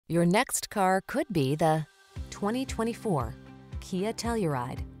Your next car could be the 2024 Kia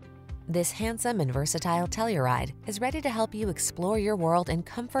Telluride. This handsome and versatile Telluride is ready to help you explore your world in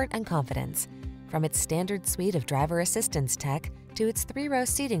comfort and confidence. From its standard suite of driver assistance tech to its 3-row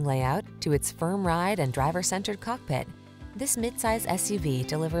seating layout to its firm ride and driver-centered cockpit, this midsize SUV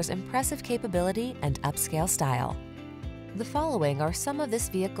delivers impressive capability and upscale style. The following are some of this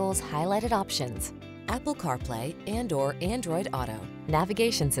vehicle's highlighted options: Apple CarPlay and/or Android Auto,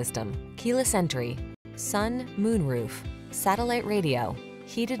 navigation system, keyless entry, sun, moonroof, satellite radio,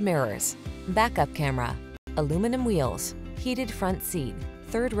 heated mirrors, backup camera, aluminum wheels, heated front seat,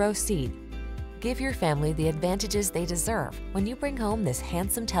 3rd-row seat. Give your family the advantages they deserve when you bring home this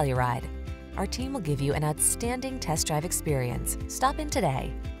handsome Telluride. Our team will give you an outstanding test drive experience. Stop in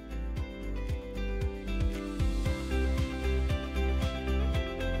today.